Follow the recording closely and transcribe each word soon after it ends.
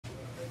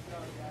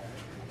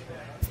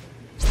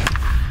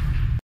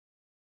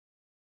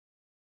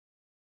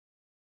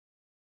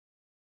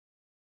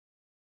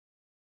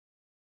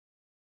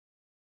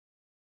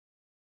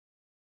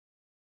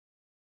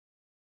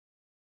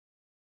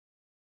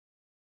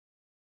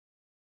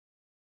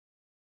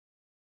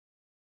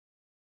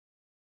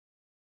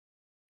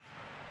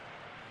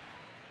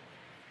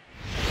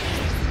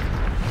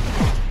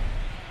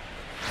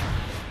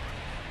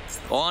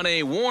On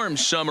a warm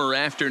summer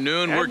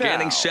afternoon, we're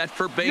getting set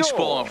for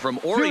baseball from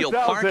Oriole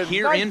Park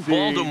here in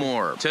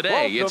Baltimore.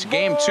 Today, it's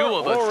Game 2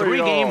 of a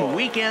 3-game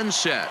weekend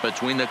set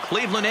between the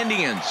Cleveland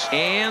Indians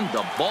and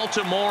the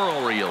Baltimore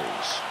Orioles.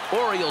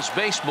 Orioles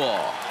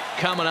baseball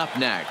coming up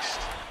next.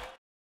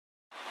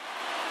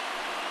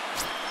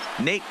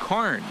 Nate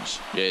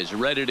Carnes is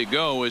ready to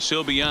go as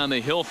he'll be on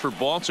the hill for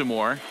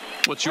Baltimore.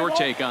 What's your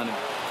take on it?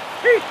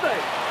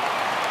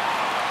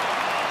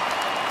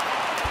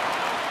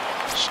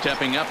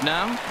 Stepping up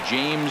now,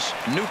 James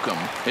Newcomb.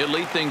 He'll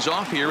lead things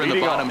off here in the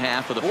bottom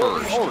half of the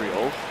first.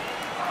 Orioles,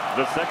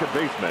 the second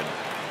baseman,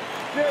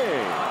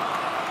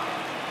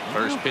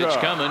 First pitch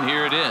coming.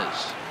 Here it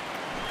is.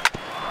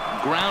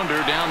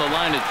 Grounder down the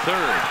line at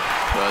third.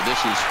 This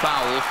is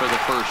foul for the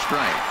first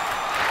strike.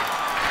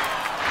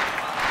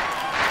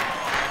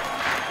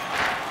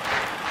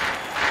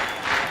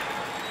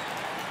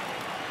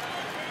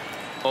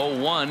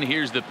 Oh, 1.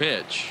 Here's the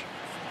pitch.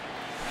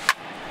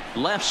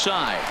 Left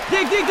side.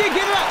 Dig, get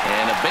it up.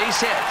 And a base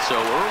hit. So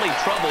early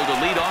trouble to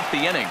lead off the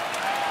inning.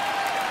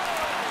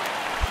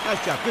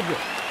 Nice job. Good work.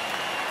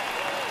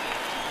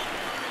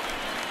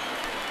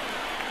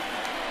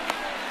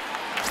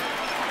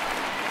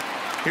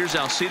 Here's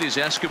Alcides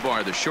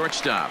Escobar, the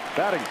shortstop.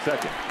 Batting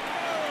second,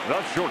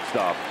 the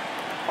shortstop,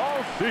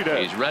 Alcides.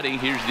 He's ready.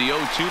 Here's the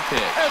 0-2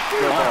 pitch.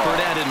 Offered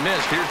and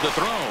missed. Here's the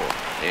throw.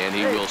 And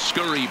he will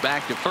scurry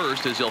back to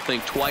first as he'll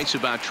think twice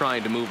about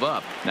trying to move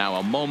up. Now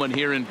a moment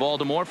here in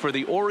Baltimore for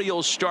the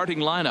Orioles starting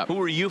lineup.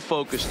 Who are you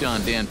focused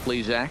on, Dan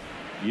Plesac?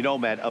 You know,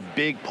 Matt, a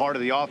big part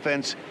of the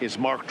offense is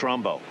Mark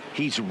Trumbo.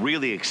 He's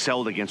really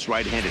excelled against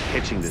right-handed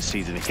pitching this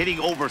season, hitting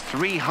over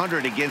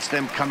 300 against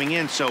them coming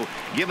in. So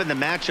given the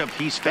matchup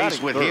he's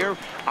faced with here,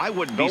 I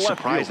wouldn't be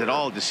surprised at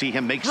all to see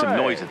him make some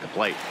noise at the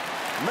plate.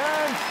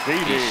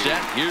 He's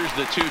set. Here's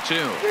the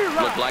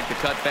 2-2. Looked like the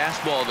cut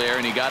fastball there,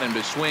 and he got him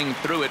to swing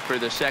through it for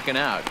the second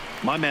out.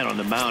 My man on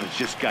the mound has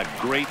just got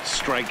great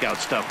strikeout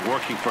stuff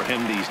working for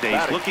him these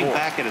days. Looking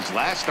back at his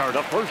last start,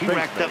 he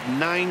racked up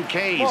 9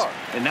 Ks,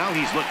 and now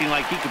he's looking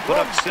like he could put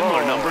up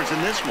similar numbers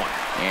in this one.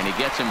 And he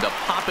gets him to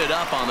pop it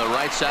up on the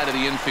right side of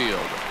the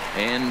infield.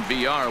 And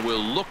VR will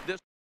look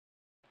this.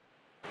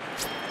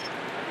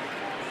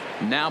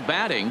 Now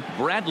batting,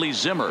 Bradley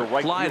Zimmer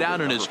flied out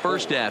in his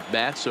first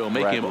at-bat, so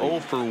make him 0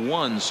 for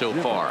 1 so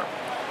far.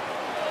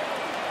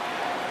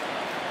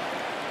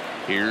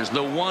 Here's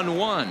the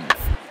 1-1.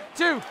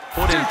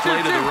 Put in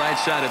play to the right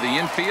side of the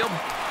infield.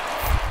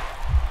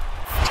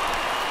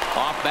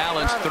 Off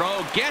balance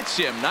throw gets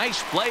him.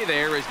 Nice play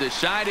there as the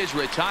side is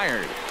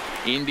retired.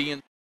 Indian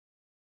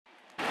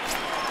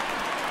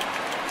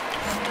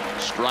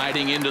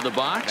striding into the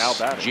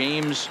box.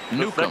 James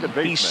Newcomb.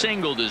 He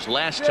singled his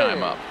last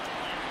time up.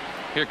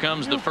 Here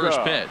comes the first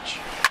pitch.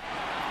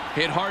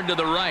 Hit hard to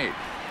the right.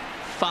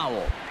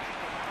 Foul.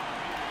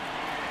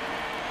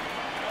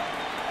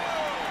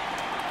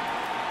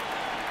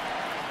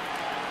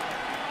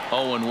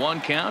 Oh, and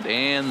 1 count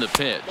and the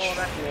pitch.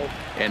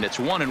 And it's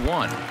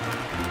 1-1.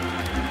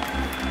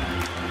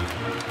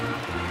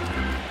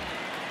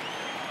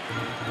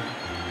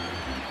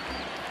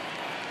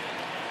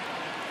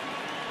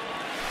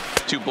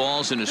 Two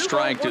balls and a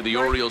strike to the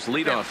Orioles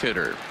leadoff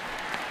hitter.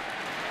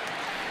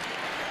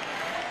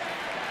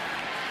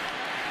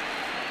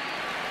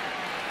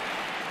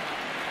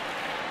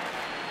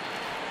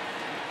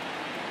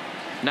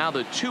 Now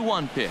the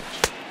 2-1 pitch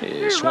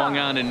is swung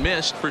on and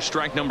missed for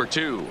strike number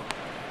 2.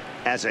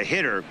 As a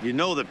hitter, you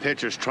know the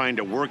pitcher's trying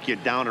to work you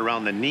down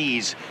around the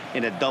knees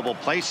in a double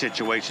play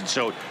situation,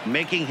 so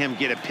making him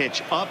get a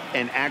pitch up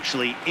and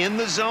actually in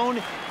the zone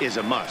is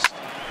a must.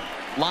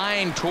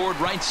 Line toward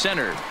right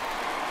center.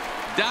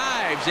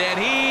 Dives and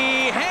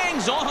he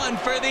hangs on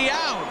for the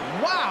out.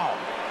 Wow.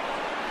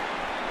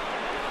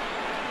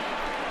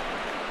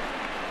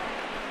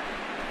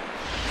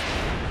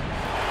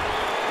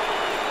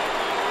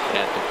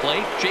 At the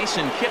plate,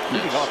 Jason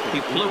Kipnis. He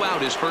flew out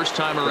his first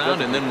time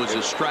around and then was a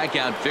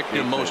strikeout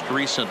victim most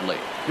recently.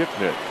 Hit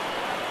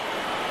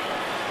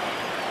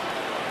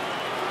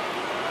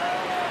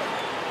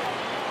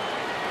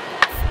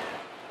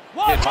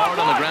hard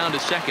on the ground to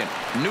second.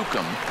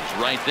 Newcomb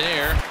is right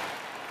there.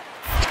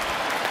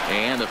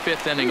 And the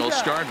 5th inning will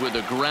start with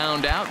a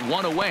ground out,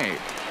 1 away.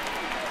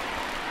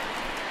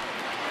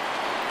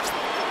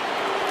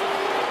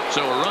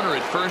 So a runner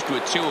at first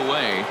with 2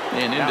 away,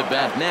 and into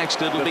bat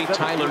next it'll be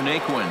Tyler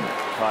Naquin.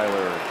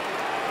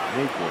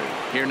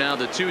 Here now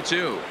the 2-2.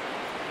 To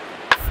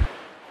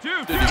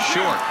the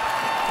short.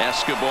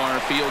 Escobar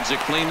fields it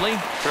cleanly.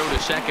 Throw to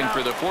second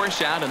for the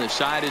force out, and the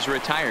side is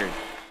retired.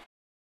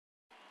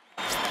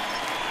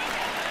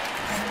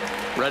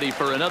 Ready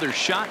for another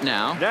shot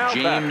now.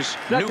 James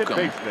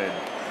Newcomb.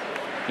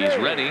 He's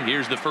ready.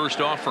 Here's the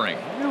first offering.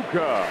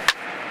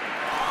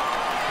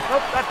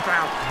 That's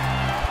foul.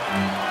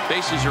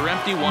 Bases are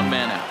empty, 1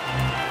 man out.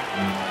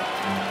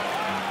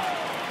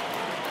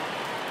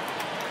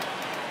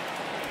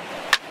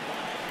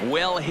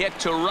 Well hit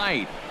to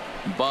right,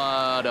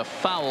 but a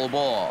foul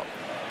ball.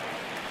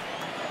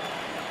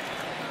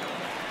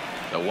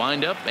 The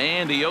windup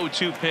and the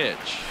 0-2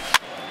 pitch.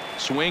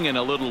 Swing and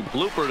a little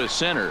blooper to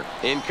center.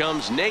 In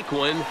comes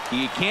Naquin.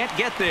 He can't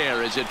get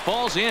there as it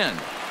falls in.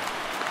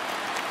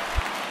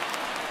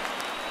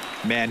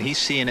 Man, he's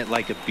seeing it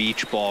like a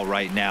beach ball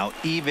right now.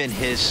 Even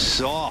his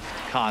soft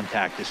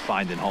contact is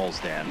finding holes,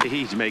 Dan.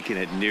 He's making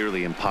it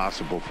nearly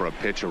impossible for a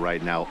pitcher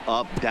right now.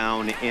 Up,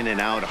 down, in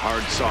and out,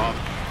 hard, soft.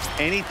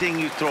 Anything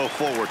you throw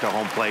forward to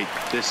home plate,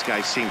 this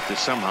guy seems to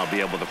somehow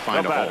be able to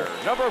find a hole.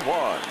 Number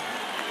 1,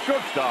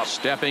 shortstop.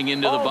 Stepping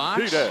into the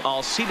box,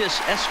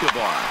 Alcides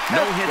Escobar.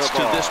 No hits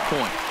to this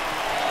point.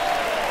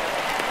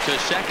 To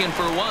second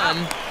for one,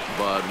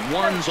 but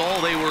one's all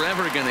they were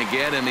ever going to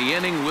get, and the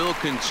inning will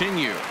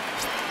continue.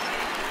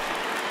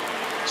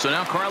 So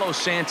now Carlos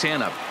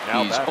Santana.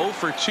 He's 0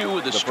 for 2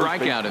 with a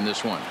strikeout in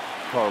this one.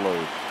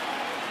 Carlos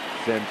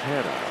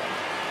Santana.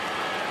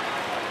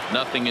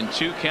 Nothing in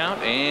 2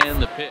 count,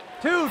 and the pitch.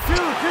 2-2-2.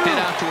 Hit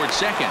out towards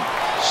second.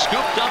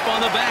 Scooped up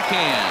on the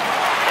backhand.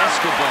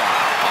 Escobar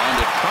on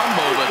to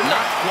Trumbo, but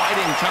not quite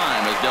in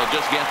time as they'll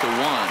just get to 1.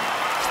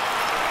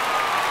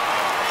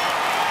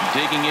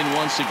 Digging in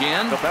once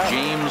again,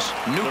 James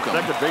Newcomb.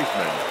 The second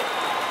baseman,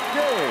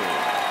 James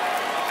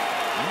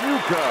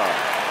Newcomb.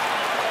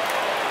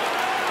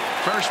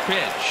 First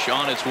pitch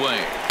on its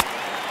way.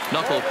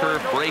 Knuckle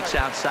curve breaks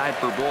outside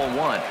for ball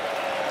 1.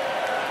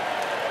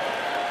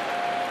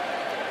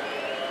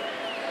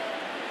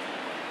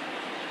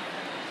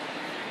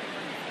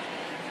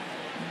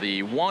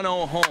 The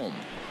 1-0 home.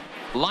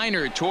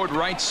 Liner toward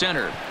right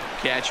center.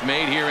 Catch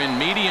made here in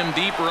medium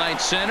deep right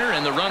center,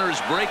 and the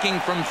runner's breaking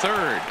from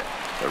third.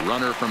 The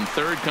runner from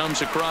third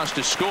comes across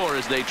to score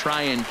as they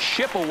try and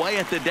chip away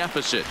at the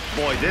deficit.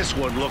 Boy, this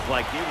one looked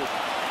like it was.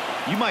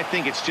 You might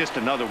think it's just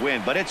another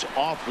win, but it's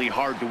awfully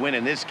hard to win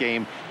in this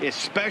game,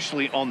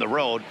 especially on the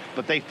road.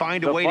 But they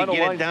find a way to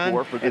get it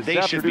done, and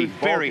they should be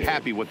very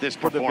happy with this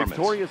performance.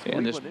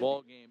 And this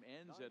ball game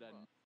ends at a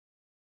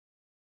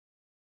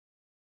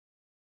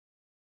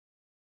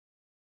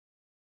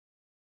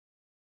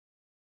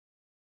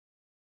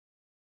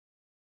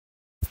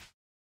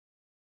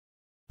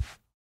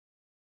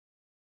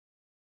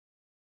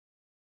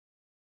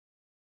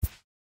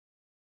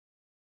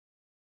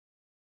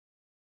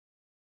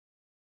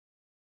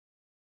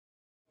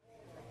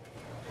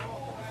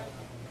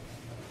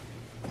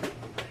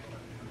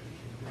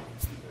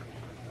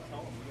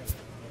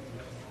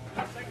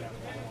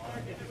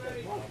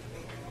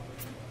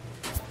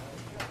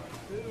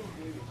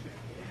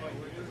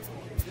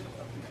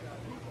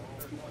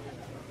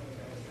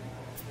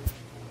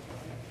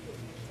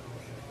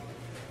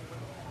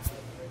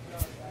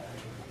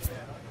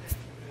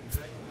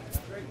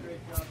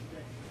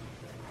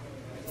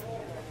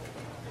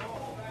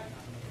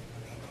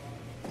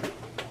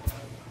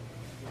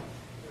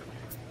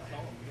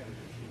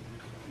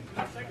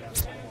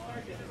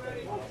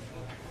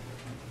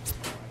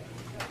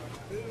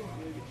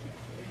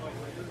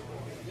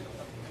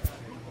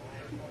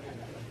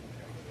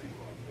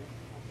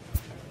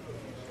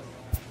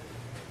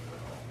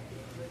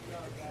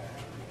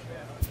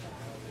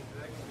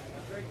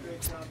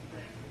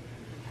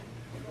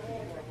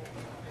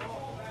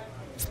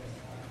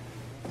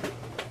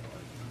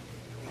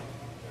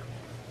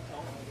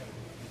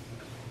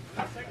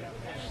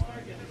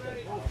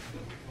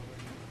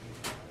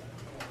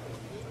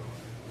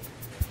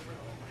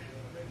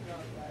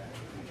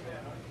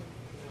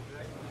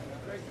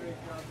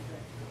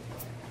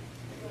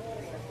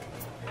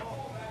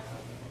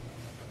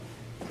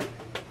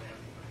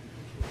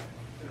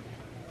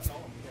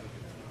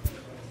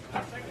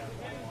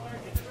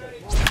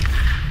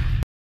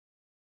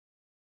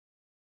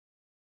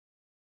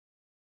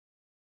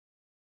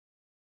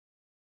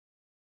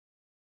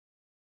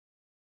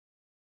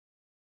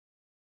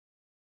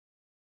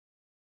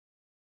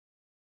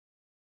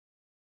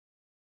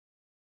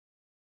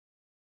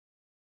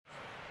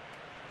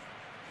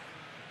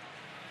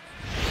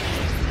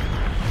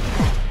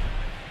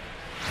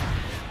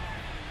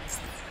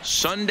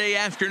Sunday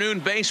afternoon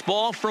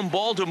baseball from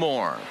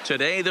Baltimore.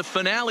 Today, the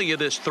finale of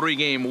this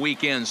 3-game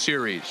weekend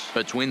series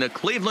between the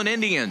Cleveland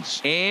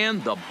Indians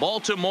and the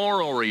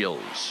Baltimore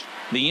Orioles.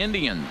 The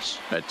Indians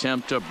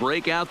attempt to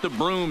break out the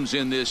brooms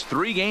in this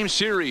 3-game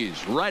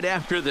series right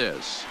after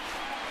this.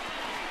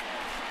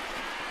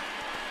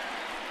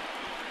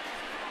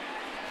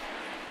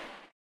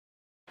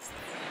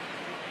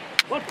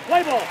 Let's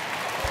play ball.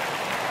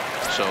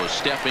 So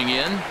stepping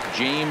in,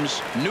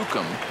 James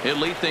Newcomb. He'll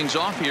lead things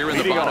off here in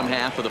the bottom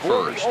half of the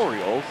first.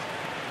 Orioles,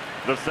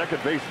 the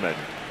second baseman,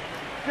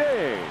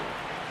 James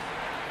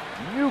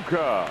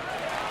Newcomb.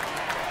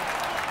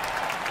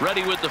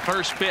 Ready with the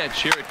first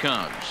pitch. Here it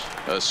comes.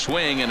 A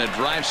swing and a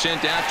drive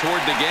sent out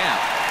toward the gap.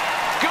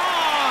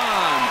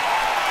 Gone!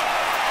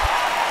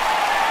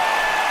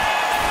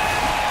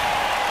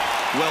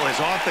 Well, his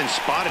offense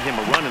spotted him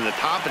a run in the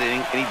top of the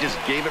inning, and he just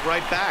gave it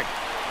right back.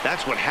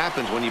 That's what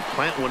happens when you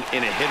plant one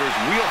in a hitter's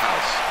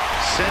wheelhouse.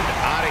 Sent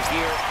out of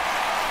here.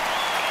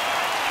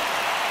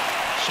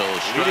 So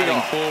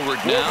striding forward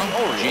now,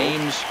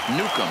 James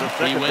Newcomb.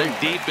 He went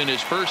deep in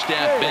his first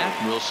at-bat.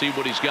 We'll see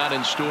what he's got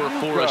in store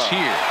for us here.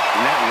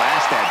 In that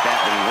last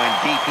at-bat when he went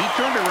deep, he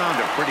turned around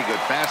a pretty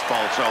good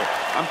fastball. So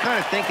I'm kind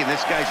of thinking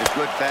this guy's a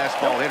good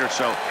fastball hitter.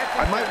 So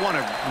I might want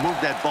to move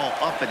that ball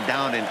up and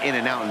down and in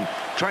and out and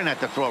try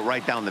not to throw it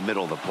right down the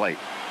middle of the plate.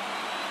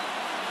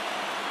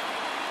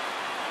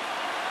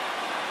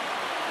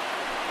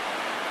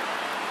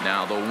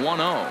 Now the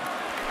 1-0.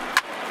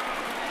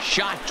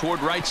 Shot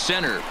toward right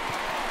center.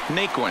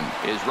 Naquin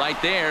is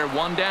right there,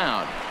 one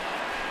down.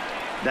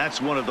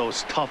 That's one of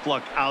those tough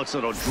luck outs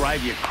that'll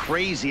drive you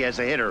crazy as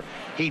a hitter.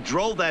 He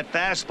drove that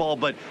fastball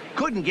but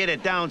couldn't get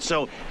it down,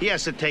 so he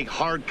has to take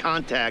hard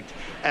contact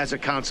as a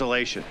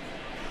consolation.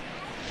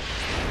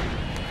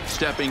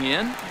 Stepping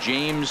in,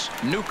 James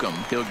Newcomb.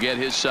 He'll get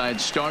his side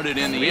started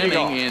in the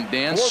inning, and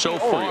Dan, so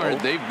far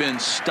they've been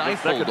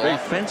stifled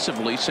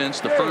offensively since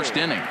the first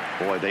inning.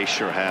 Boy, they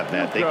sure have,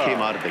 Matt. They came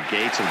out of the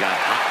gates and got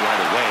hot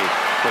right away,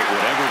 but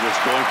whatever was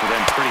going for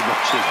them pretty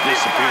much has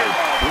disappeared.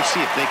 We'll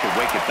see if they can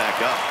wake it back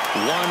up.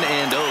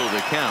 1-0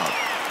 the count.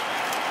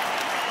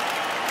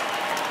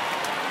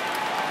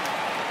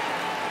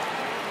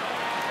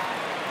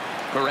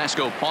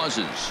 Carrasco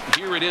pauses.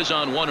 Here it is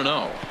on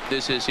 1-0.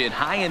 This is hit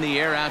high in the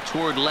air out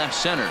toward left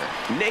center.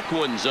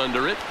 Naquin's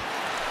under it.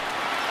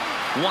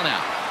 One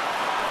out.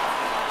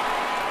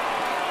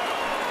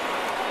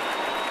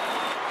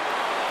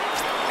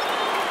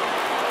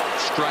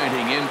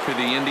 Striding in for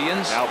the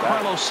Indians,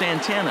 Carlos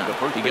Santana.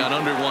 He got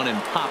under one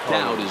and popped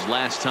out his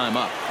last time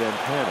up.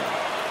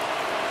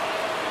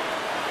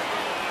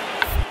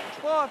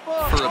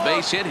 For a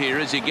base hit here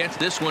as he gets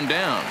this one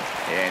down.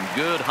 And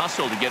good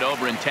hustle to get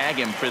over and tag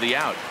him for the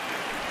out.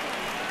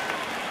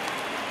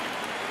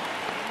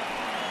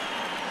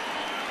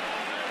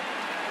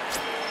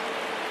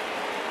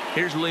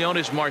 Here's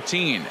Leonis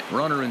Martin,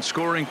 runner in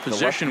scoring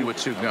position with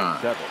two gone.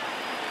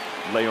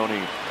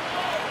 Leonis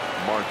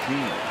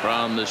Martin.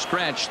 From the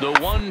stretch, the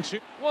 1-2.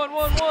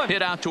 1-1-1.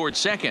 Hit out towards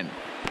second.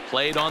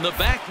 Played on the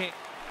backhand.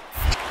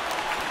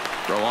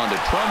 Throw on to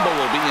Trumbo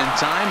will be in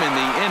time, and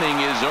the inning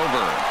is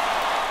over.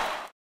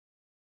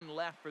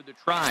 Left for the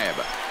Tribe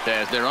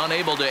as they're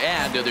unable to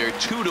add to their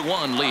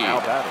 2-1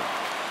 lead.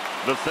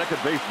 The second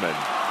baseman.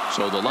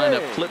 So the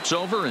lineup flips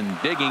over,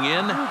 and digging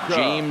in,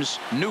 James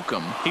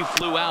Newcomb. He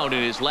flew out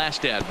in his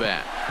last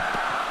at-bat.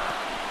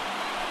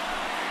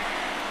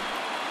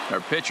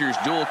 Our pitcher's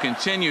duel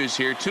continues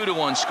here.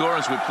 2-1 score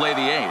as we play the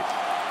 8th.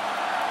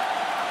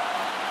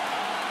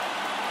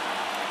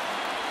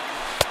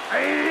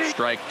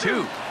 Strike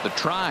two. The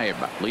Tribe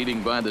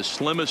leading by the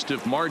slimmest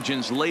of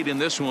margins late in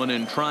this one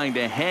and trying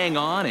to hang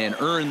on and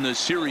earn the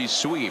series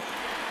sweep.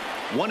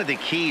 One of the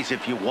keys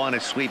if you want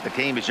to sweep a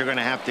team is you're going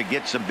to have to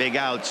get some big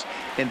outs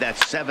in that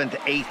 7th,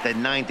 8th,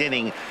 and 9th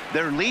inning.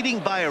 They're leading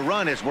by a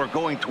run as we're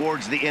going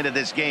towards the end of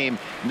this game.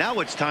 Now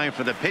it's time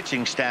for the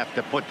pitching staff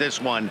to put this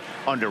one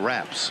under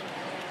wraps.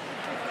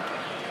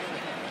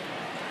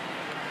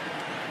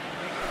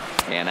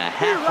 And a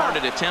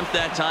half-hearted attempt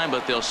that time,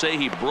 but they'll say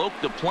he broke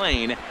the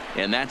plane,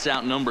 and that's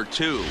out number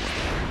 2.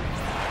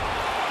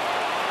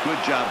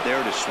 Good job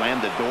there to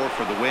slam the door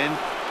for the win,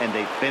 and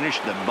they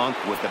finished the month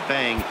with a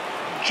bang,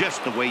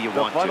 just the way you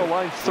want to.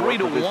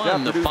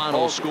 3-1 the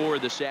final score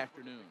this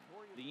afternoon.